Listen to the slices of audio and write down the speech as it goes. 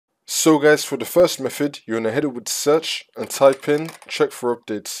So guys, for the first method, you're going to head over to search and type in check for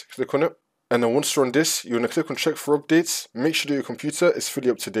updates. Click on it. And then once you're on this, you're going to click on check for updates. Make sure that your computer is fully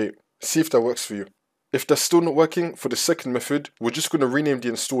up to date. See if that works for you. If that's still not working, for the second method, we're just going to rename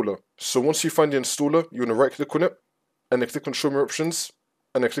the installer. So once you find the installer, you're going to right click on it, and then click on show more options,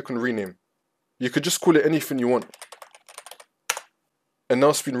 and then click on rename. You could just call it anything you want. And now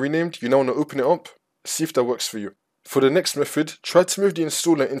it's been renamed, you now want to open it up, see if that works for you. For the next method, try to move the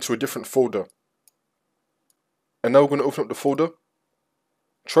installer into a different folder. And now we're going to open up the folder.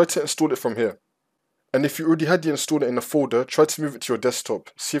 Try to install it from here. And if you already had the installer in the folder, try to move it to your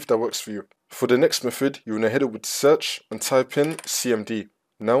desktop, see if that works for you. For the next method, you're going to head over to search and type in CMD.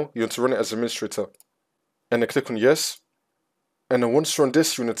 Now, you want to run it as administrator. And then click on yes. And then once you're on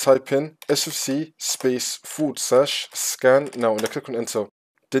this, you're going to type in sfc /scan now, and then click on enter.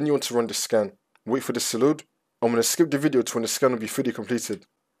 Then you want to run the scan. Wait for this to load. I'm going to skip the video to when the scan will be fully completed.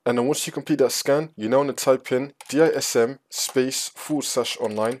 And then once you complete that scan, you now want to type in dism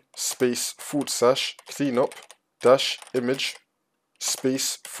 /online /cleanup -image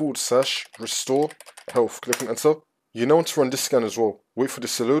 /restore health. Click on enter. You now want to run this scan as well. Wait for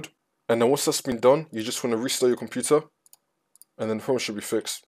this to load. And then once that's been done, you just want to restart your computer. And then the problem should be fixed.